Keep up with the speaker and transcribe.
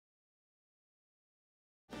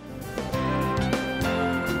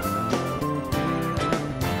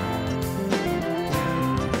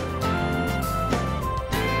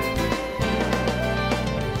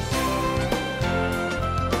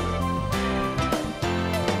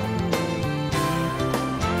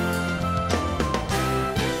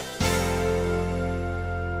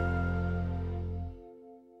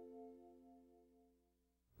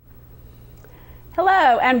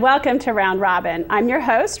Hello and welcome to Round Robin. I'm your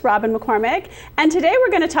host, Robin McCormick, and today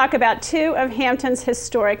we're going to talk about two of Hampton's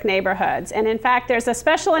historic neighborhoods. And in fact, there's a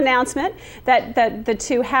special announcement that the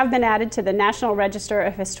two have been added to the National Register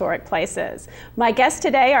of Historic Places. My guests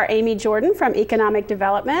today are Amy Jordan from Economic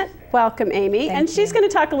Development. Welcome, Amy. Thank you. She's going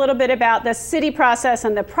to talk a little bit about the city process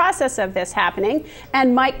and the process of this happening.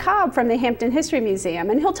 And Mike Cobb from the Hampton History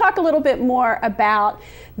Museum. And he'll talk a little bit more about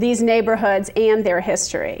these neighborhoods and their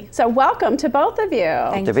history. So welcome to both of you.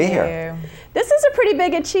 Thank you. To be here. This is a pretty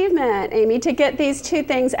big achievement, Amy, to get these two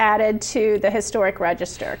things added to the historic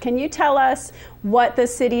register. Can you tell us what the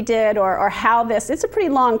city did or how it's a pretty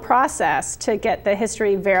long process to get the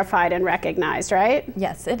history verified and recognized, right?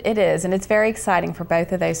 Yes, it is, and it's very exciting for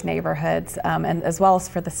both of those neighborhoods and as well as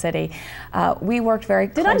for the city. We worked very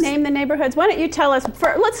closely. Did I name the neighborhoods? Why don't you tell us,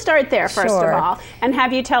 let's start there first Sure. of all, and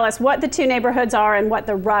have you tell us what the two neighborhoods are and what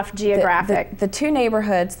the rough geographic. The two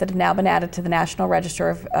neighborhoods that have now been added to the National Register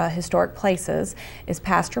of Historic Places is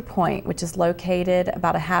Pasture Point, which is located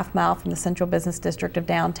about a half mile from the Central Business District of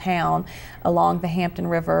downtown along the Hampton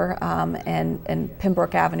River and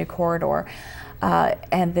Pembroke Avenue corridor.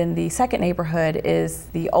 And then the second neighborhood is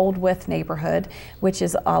the Olde Wythe neighborhood, which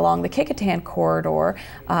is along the Kecoughtan corridor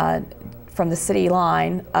from the city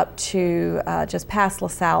line up to just past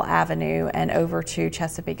LaSalle Avenue and over to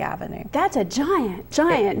Chesapeake Avenue. That's a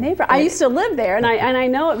giant neighborhood. I used to live there, and I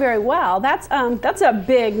know it very well. That's a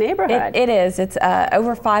big neighborhood. It is. It's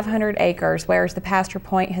over 500 acres, whereas the Pasture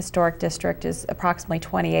Point Historic District is approximately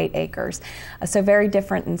 28 acres. So very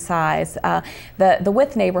different in size. The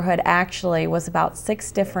Wythe neighborhood actually was about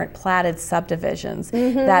 6 different platted subdivisions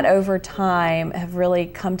that over time have really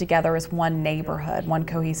come together as one neighborhood, one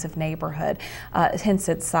cohesive neighborhood. Hence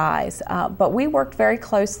its size. But we worked very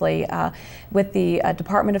closely with the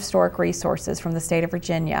Department of Historic Resources from the state of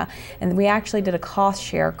Virginia, and we actually did a cost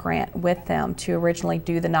share grant with them to originally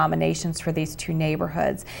do the nominations for these two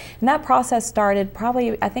neighborhoods. And that process started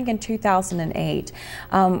probably, I think, in 2008.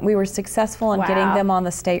 We were successful in getting them on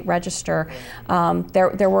the state register.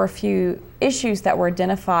 There were a few issues that were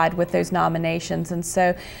identified with those nominations, and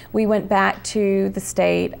so we went back to the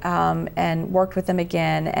state and worked with them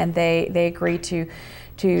again, and they agreed to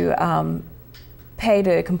pay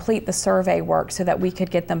to complete the survey work so that we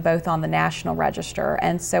could get them both on the National Register.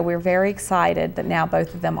 And so we're very excited that now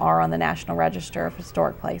both of them are on the National Register of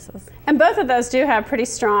Historic Places. And both of those do have pretty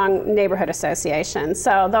strong neighborhood associations.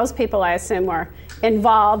 So those people, I assume, were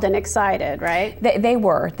involved and excited, right? They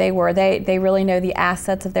were. They really know the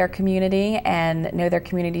assets of their community and know their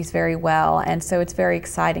communities very well. And so it's very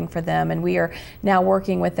exciting for them. And we are now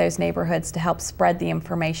working with those neighborhoods to help spread the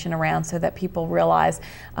information around so that people realize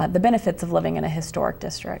the benefits of living in a historic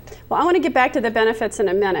district. Well, I want to get back to the benefits in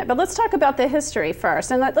a minute, but let's talk about the history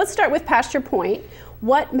first. And let's start with Pasture Point.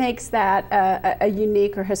 What makes that a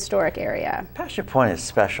unique or historic area? Pasture Point is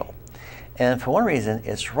special. And for one reason,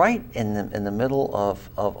 it's right in the middle of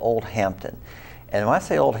Old Hampton. And when I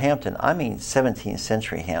say Old Hampton, I mean 17th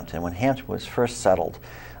century Hampton. When Hampton was first settled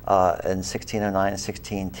in 1609 and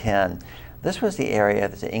 1610, this was the area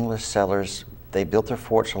that the English settlers, they built their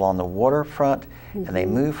forts along the waterfront, and they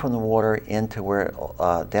moved from the water into where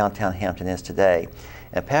downtown Hampton is today.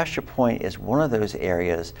 And Pasture Point is one of those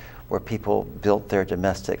areas where people built their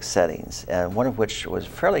domestic settings, and one of which was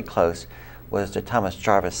fairly close was the Thomas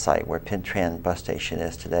Jarvis site where Pintran bus station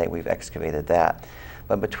is today. We've excavated that.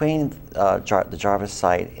 But between the Jarvis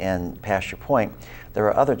site and Pasture Point, there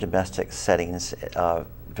are other domestic settings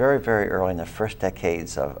very, very early in the first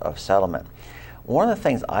decades of settlement. One of the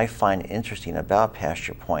things I find interesting about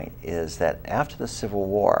Pasture Point is that after the Civil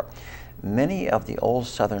War, many of the old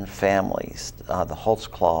Southern families, the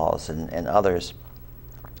Holtzclaws and others,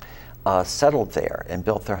 settled there and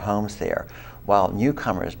built their homes there, while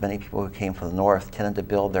newcomers, many people who came from the north, tended to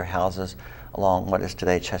build their houses along what is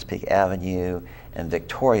today Chesapeake Avenue and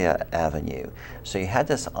Victoria Avenue. So you had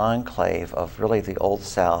this enclave of really the Old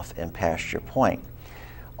South in Pasture Point.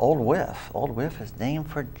 Olde Wythe is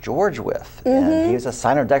named for George Wythe, and he was a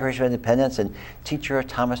signer of the Declaration of Independence and teacher of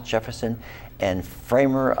Thomas Jefferson and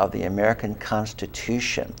framer of the American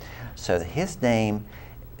Constitution. So his name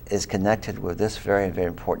is connected with this very, very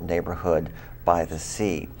important neighborhood by the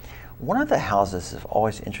sea. One of the houses that have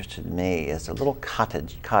always interested me is a little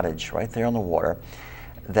cottage right there on the water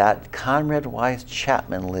that Conrad Wise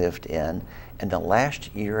Chapman lived in the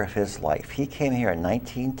last year of his life. He came here in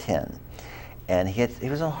 1910, and he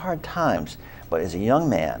was in hard times, but as a young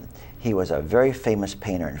man, he was a very famous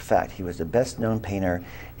painter. In fact, he was the best known painter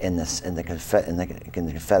in the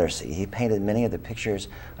Confederacy. He painted many of the pictures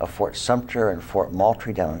of Fort Sumter and Fort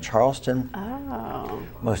Moultrie down in Charleston. Oh.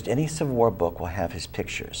 Most any Civil War book will have his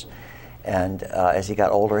pictures. And as he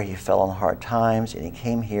got older, he fell on hard times, and he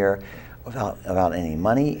came here without any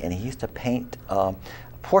money, and he used to paint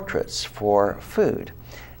portraits for food.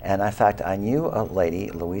 And in fact, I knew a lady,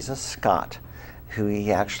 Louisa Scott, who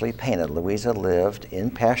he actually painted. Louisa lived in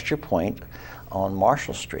Pasture Point on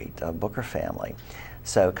Marshall Street, a Booker family.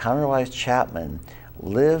 So Conrad Wise Chapman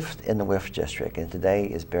lived in the Wythe district and today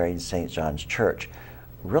is buried in St. John's Church.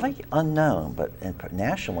 Really unknown, but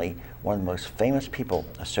nationally, one of the most famous people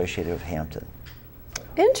associated with Hampton.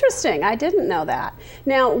 Interesting, I didn't know that.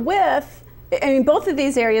 Now both of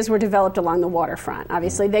these areas were developed along the waterfront.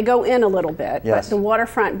 Obviously, they go in a little bit, yes. But the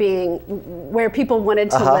waterfront being where people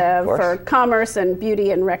wanted to live for commerce and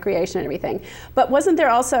beauty and recreation and everything. But wasn't there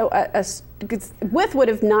also Wythe would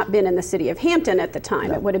have not been in the city of Hampton at the time.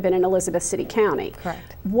 No. It would have been in Elizabeth City County.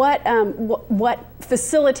 Correct. What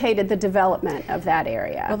facilitated the development of that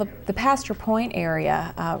area? Well, the Pasture Point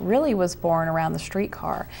area really was born around the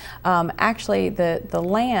streetcar. Actually, the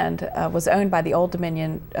land was owned by the Old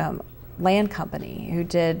Dominion Land Company, who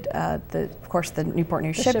did, of course, the Newport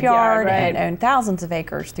News shipyard, right. And owned thousands of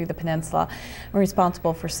acres through the peninsula, and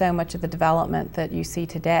responsible for so much of the development that you see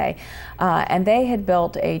today. And they had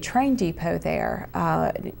built a train depot there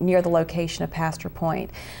near the location of Pasture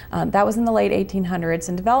Point. That was in the late 1800s,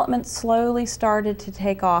 and development slowly started to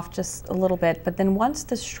take off just a little bit. But then once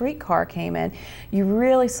the streetcar came in, you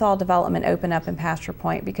really saw development open up in Pasture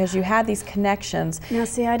Point because you had these connections. Now,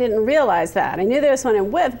 see, I didn't realize that. I knew there was one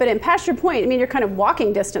in Wythe, but in Pasture Point, I mean, you're kind of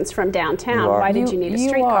walking distance from downtown. Why did you need a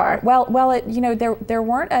streetcar? Well, there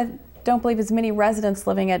weren't don't believe as many residents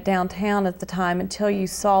living at downtown at the time until you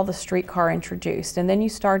saw the streetcar introduced, and then you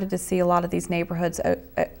started to see a lot of these neighborhoods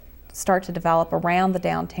start to develop around the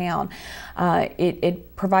downtown.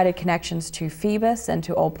 It provided connections to Phoebus and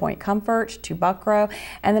to Old Point Comfort, to Buckrow,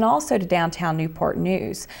 and then also to downtown Newport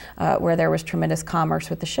News, where there was tremendous commerce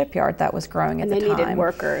with the shipyard that was growing at the time. And they needed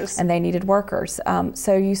workers. And they needed workers.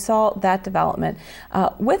 So you saw that development.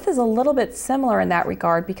 Wythe is a little bit similar in that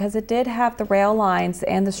regard because it did have the rail lines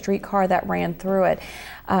and the streetcar that ran through it.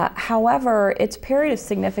 However, its period of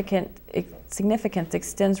significance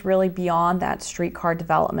extends really beyond that streetcar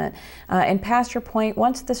development. In Pasture Point,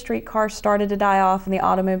 once the streetcar started to die off and the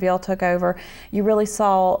automobile took over, you really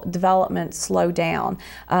saw development slow down.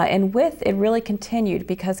 And Wythe, it really continued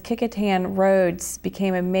because Kecoughtan roads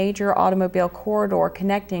became a major automobile corridor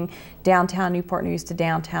connecting downtown Newport News to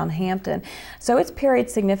downtown Hampton. So its period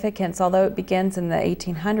significance, although it begins in the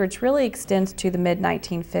 1800s, really extends to the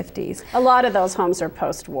mid-1950s. A lot of those homes are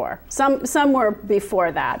post-war. Some were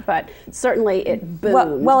before that, but certainly it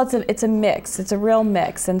boomed. Well, it's a mix. It's a real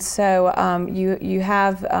mix, and so you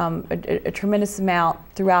have a tremendous amount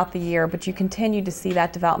throughout the year, but you continue to see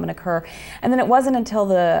that development occur. And then it wasn't until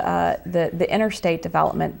the interstate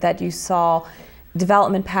development that you saw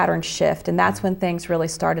development patterns shift, and that's when things really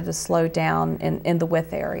started to slow down in the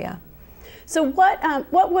Wythe area. So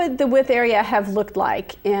what would the Wythe area have looked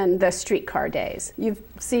like in the streetcar days? You've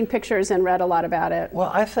seen pictures and read a lot about it.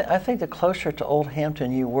 Well, I think the closer to Old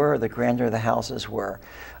Hampton you were, the grander the houses were.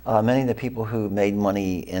 Many of the people who made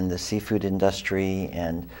money in the seafood industry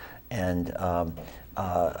and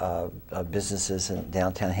businesses in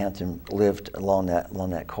downtown Hampton lived along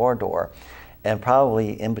that corridor. And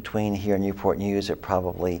probably in between here in Newport News, it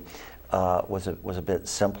probably was a bit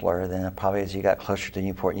simpler. Then probably as you got closer to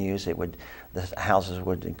Newport News, the houses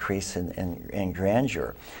would increase in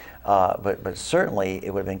grandeur. But certainly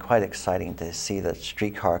it would have been quite exciting to see the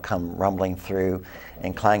streetcar come rumbling through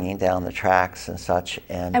and clanging down the tracks and such.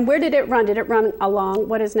 And where did it run? Did it run along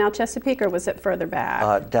what is now Chesapeake, or was it further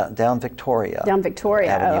back? Down Victoria. Down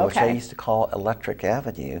Victoria Avenue, okay. Which I used to call Electric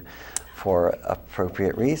Avenue for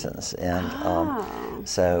appropriate reasons, and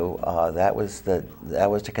so that was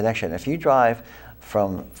the connection. If you drive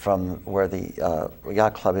from where the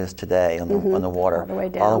yacht club is today on the water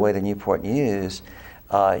all the way to Newport News,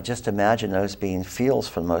 just imagine those being fields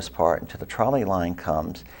for the most part until the trolley line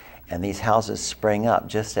comes, and these houses spring up.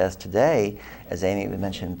 Just as today, as Amy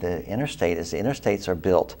mentioned, the interstates are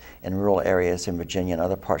built in rural areas in Virginia and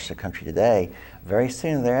other parts of the country today. Very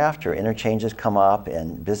soon thereafter, interchanges come up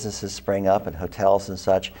and businesses spring up and hotels and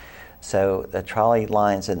such. So the trolley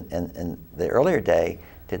lines in the earlier day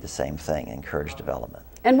did the same thing, encouraged development.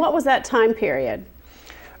 And what was that time period?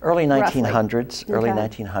 Early 1900s, roughly. early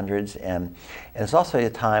Okay. 1900s, and it's also a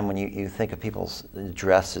time when you think of people's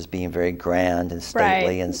dress as being very grand and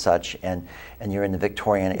stately Right. and such, and you're in the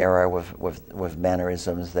Victorian era with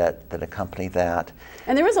mannerisms that accompany that.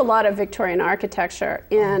 And there was a lot of Victorian architecture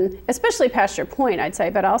in, especially Pasture Point, I'd say,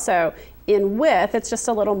 but also in Wythe, it's just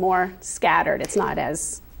a little more scattered. It's not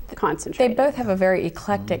as They concentrated. both have a very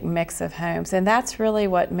eclectic mix of homes, and that's really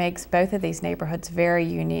what makes both of these neighborhoods very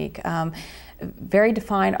unique. Very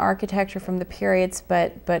defined architecture from the periods,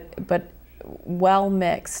 but well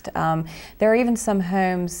mixed. There are even some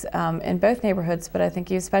homes in both neighborhoods, but I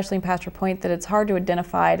think especially in Pasture Point, that it's hard to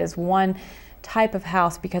identify it as one type of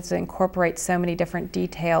house because it incorporates so many different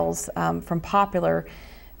details from popular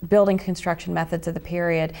building construction methods of the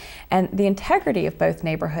period. And the integrity of both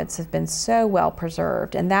neighborhoods has been so well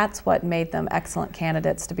preserved, and that's what made them excellent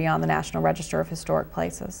candidates to be on the National Register of Historic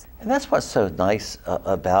Places. And that's what's so nice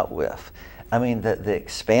about Wythe. I mean, the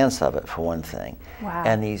expanse of it, for one thing. Wow.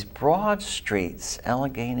 And these broad streets,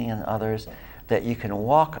 Allegheny and others, that you can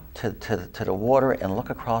walk to the water and look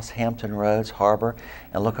across Hampton Roads Harbor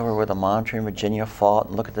and look over where the Monitor and Virginia fought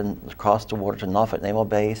and look at across the water to Norfolk Naval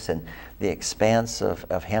Base and the expanse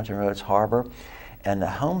of Hampton Roads Harbor. And the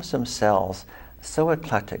homes themselves, so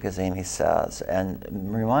eclectic, as Amy says, and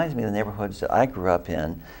reminds me of the neighborhoods that I grew up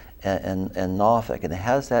in Norfolk, and it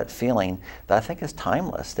has that feeling that I think is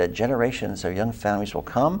timeless, that generations of young families will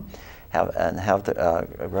come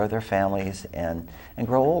grow their families and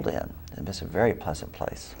grow old in. It's a very pleasant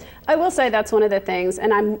place. I will say that's one of the things,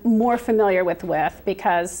 and I'm more familiar with Wythe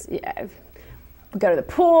because I go to the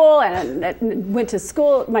pool and went to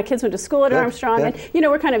school. My kids went to school at Armstrong, and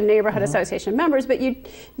we're kind of neighborhood association members. But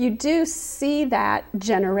you do see that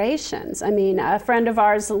generations. I mean, a friend of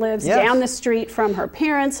ours lives down the street from her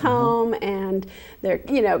parents' home, and their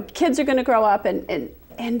kids are going to grow up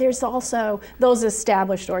and there's also those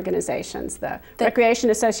established organizations, the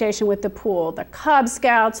Recreation Association with the pool, the Cub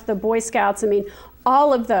Scouts, the Boy Scouts. I mean,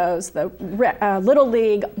 all of those, the Little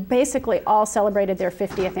League, basically all celebrated their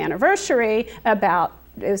 50th anniversary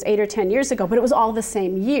it was 8 or 10 years ago, but it was all the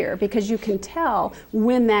same year, because you can tell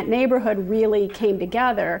when that neighborhood really came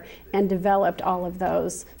together and developed all of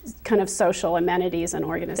those kind of social amenities and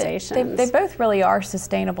organizations. They both really are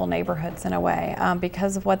sustainable neighborhoods in a way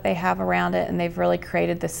because of what they have around it, and they've really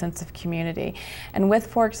created this sense of community. And Wythe,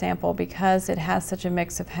 for example, because it has such a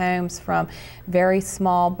mix of homes from very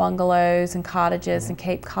small bungalows and cottages and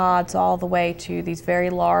Cape Cods all the way to these very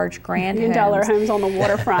large grand $1 million homes on the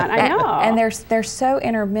waterfront. I know. And they're so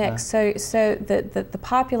intermixed. So the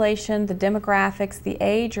population, the demographics, the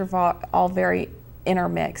age are all very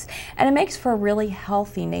intermixed, and it makes for a really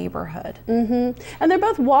healthy neighborhood. And they're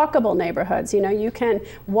both walkable neighborhoods. You can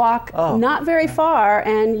walk not very far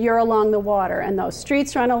and you're along the water, and those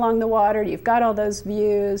streets run along the water. You've got all those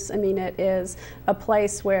views. I mean, it is a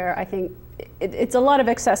place where I think it's a lot of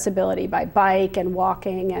accessibility by bike and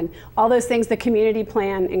walking and all those things the community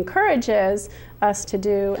plan encourages us to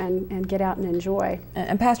do and get out and enjoy.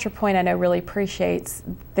 And Pasture Point, I know, really appreciates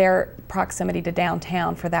their proximity to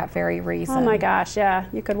downtown for that very reason. Oh my gosh, yeah.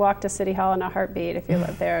 You could walk to City Hall in a heartbeat if you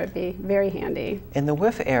lived there. It'd be very handy. And the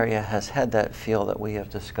Wythe area has had that feel that we have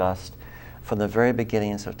discussed from the very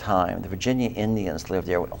beginnings of time. The Virginia Indians lived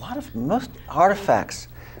there. Most artifacts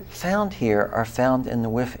found here are found in the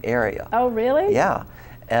Wythe area. Oh, really? Yeah.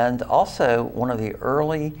 And also one of the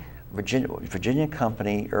early Virginia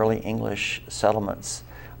Company, early English settlements,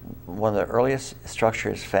 one of the earliest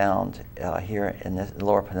structures found here in the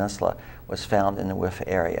Lower Peninsula was found in the Wythe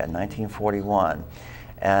area in 1941.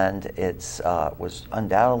 And it was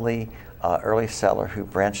undoubtedly an early settler who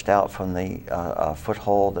branched out from the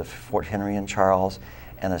foothold of Fort Henry and Charles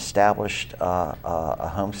and established a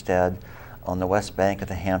homestead on the west bank of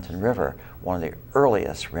the Hampton River, one of the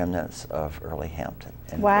earliest remnants of early Hampton.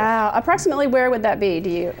 Wow. Approximately where would that be? Were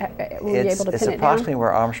you able to pin it down? It's approximately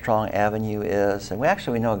where Armstrong Avenue is, and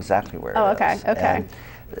we know exactly where it is. Okay.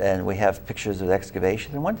 And we have pictures of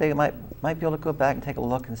excavation, and one day you might be able to go back and take a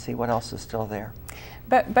look and see what else is still there.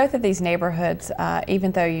 But both of these neighborhoods,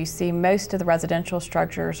 even though you see most of the residential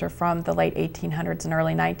structures are from the late 1800s and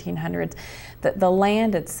early 1900s, the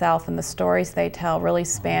land itself and the stories they tell really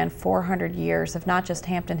span 400 years of not just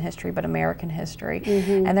Hampton history, but American history.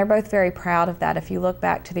 And they're both very proud of that. If you look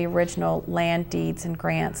back to the original land deeds and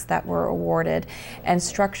grants that were awarded and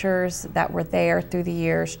structures that were there through the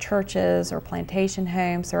years, churches or plantation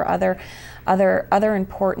homes or other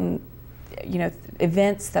important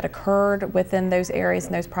events that occurred within those areas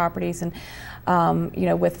and those properties. And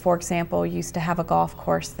Wythe, for example, used to have a golf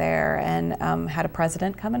course there and had a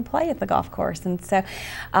president come and play at the golf course. And so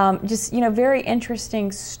just very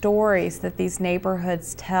interesting stories that these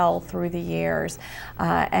neighborhoods tell through the years.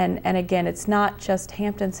 And again, it's not just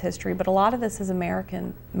Hampton's history, but a lot of this is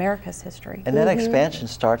America's history. And that expansion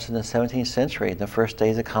starts in the 17th century, the first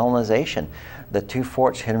days of colonization. The two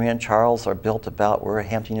forts, Henry and Charles, are built about where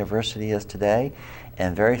Hampton University is today,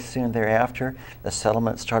 and very soon thereafter, the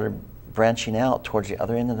settlement started branching out towards the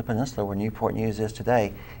other end of the peninsula where Newport News is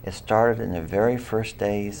today. It started in the very first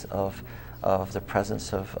days of the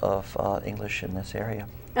presence of English in this area.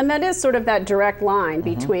 And that is sort of that direct line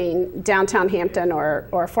between downtown Hampton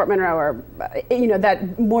or Fort Monroe or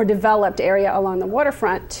that more developed area along the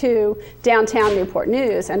waterfront to downtown Newport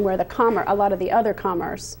News, and where a lot of the other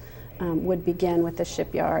commerce would begin with the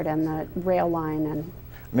shipyard and the rail line. And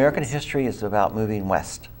American history is about moving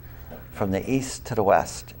west, from the east to the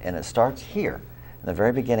west, and it starts here in the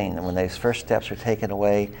very beginning. And when those first steps were taken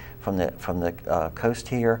away from the coast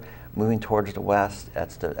here, moving towards the west,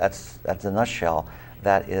 that's the nutshell.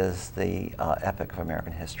 That is the epic of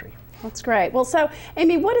American history. That's great. Well, so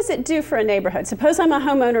Amy, what does it do for a neighborhood? Suppose I'm a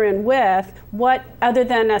homeowner in Wythe. What, other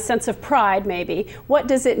than a sense of pride maybe, what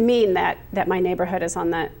does it mean that my neighborhood is on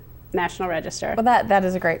the National Register? Well, that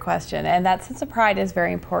is a great question, and that sense of pride is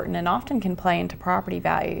very important and often can play into property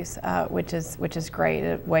values, which is great,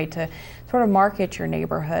 a way to sort of market your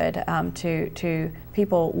neighborhood to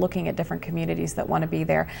people looking at different communities that want to be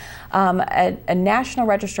there. A National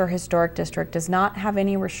Register Historic District does not have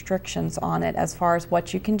any restrictions on it as far as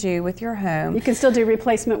what you can do with your home. You can still do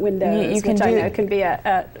replacement windows, which I know can be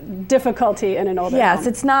a difficulty in an older home. Yes,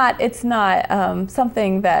 it's not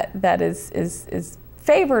something that is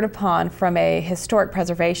favored upon from a historic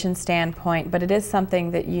preservation standpoint, but it is something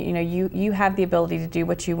that you have the ability to do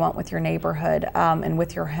what you want with your neighborhood and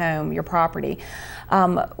with your home, your property.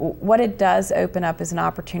 What it does open up is an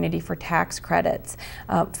opportunity for tax credits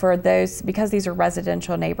for those, because these are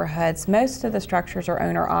residential neighborhoods. Most of the structures are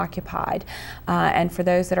owner occupied, and for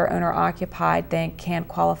those that are owner occupied, they can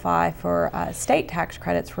qualify for state tax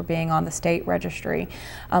credits for being on the state registry.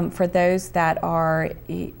 For those that are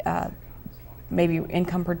maybe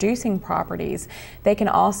income producing properties, they can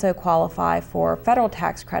also qualify for federal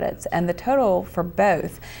tax credits, and the total for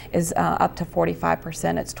both is up to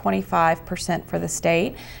 45%. It's 25% for the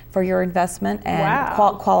state for your investment and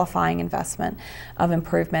qualifying investment of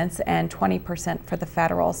improvements, and 20% for the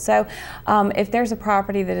federal. So if there's a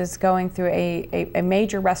property that is going through a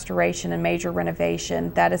major restoration and major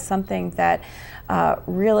renovation, that is something that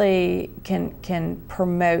really can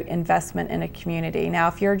promote investment in a community. Now,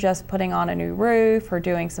 if you're just putting on a new roof or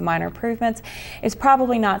doing some minor improvements, it's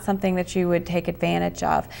probably not something that you would take advantage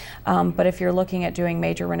of. But if you're looking at doing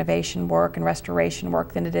major renovation work and restoration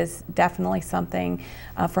work, then it is definitely something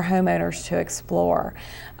for homeowners to explore.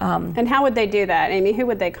 And how would they do that, Amy? Who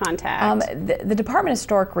would they contact? The Department of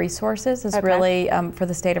Historic Resources is really, for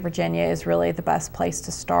the state of Virginia, is really the best place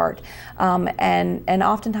to start. And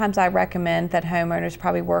oftentimes I recommend that homeowners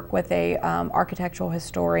probably work with a architectural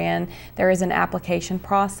historian. There is an application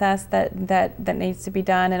process that needs to be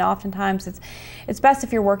done, and oftentimes it's best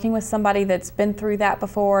if you're working with somebody that's been through that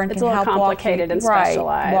before and it's can a little help complicated and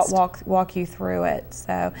specialized. walk you through it.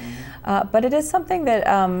 So, but it is something that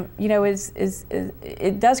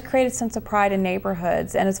it does create a sense of pride in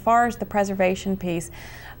neighborhoods. And as far as the preservation piece,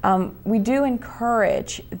 we do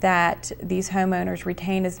encourage that these homeowners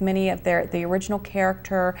retain as many of the original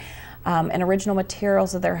character and original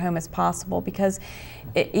materials of their home as possible, because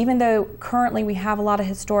even though currently we have a lot of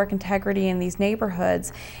historic integrity in these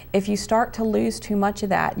neighborhoods, if you start to lose too much of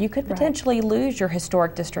that, you could potentially lose your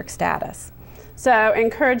historic district status. So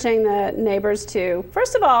encouraging the neighbors to,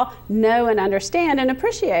 first of all, know and understand and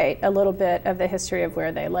appreciate a little bit of the history of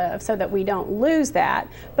where they live so that we don't lose that,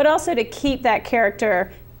 but also to keep that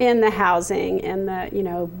character in the housing and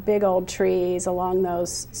the big old trees along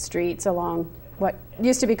those streets, along what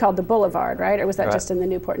used to be called the Boulevard, right? Or was that just in the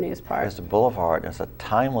Newport News part? It's the Boulevard. It's a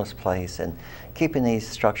timeless place, and keeping these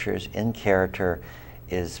structures in character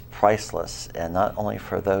is priceless, and not only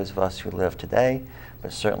for those of us who live today,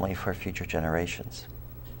 but certainly for future generations.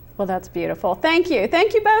 Well, that's beautiful. Thank you.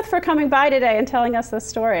 Thank you both for coming by today and telling us this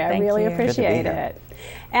story. I really appreciate it.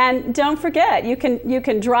 And don't forget, you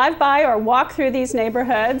can drive by or walk through these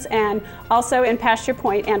neighborhoods, and also in Pasture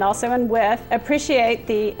Point and also in Wythe, appreciate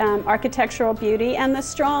the architectural beauty and the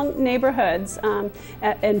strong neighborhoods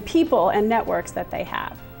and people and networks that they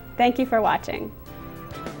have. Thank you for watching.